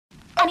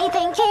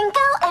Anything can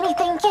go,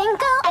 anything can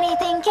go,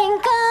 anything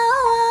can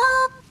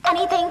go.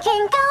 Anything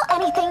can go,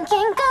 anything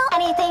can go,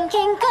 anything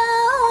can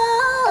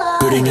go.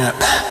 Booting up,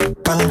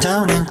 falling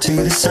down into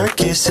the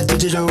circus. A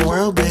digital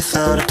world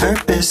without a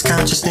purpose.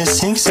 Consciousness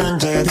sinks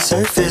under the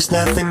surface.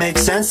 Nothing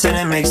makes sense and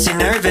it makes you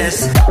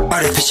nervous.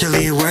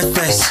 Artificially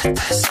worthless.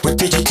 What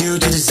did you do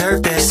to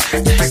deserve this?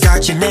 You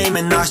forgot your name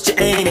and lost your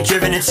aim. You're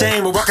driven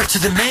insane, well welcome to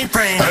the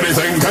mainframe.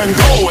 Anything can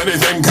go,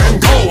 anything can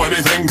go,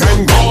 anything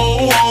can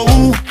go.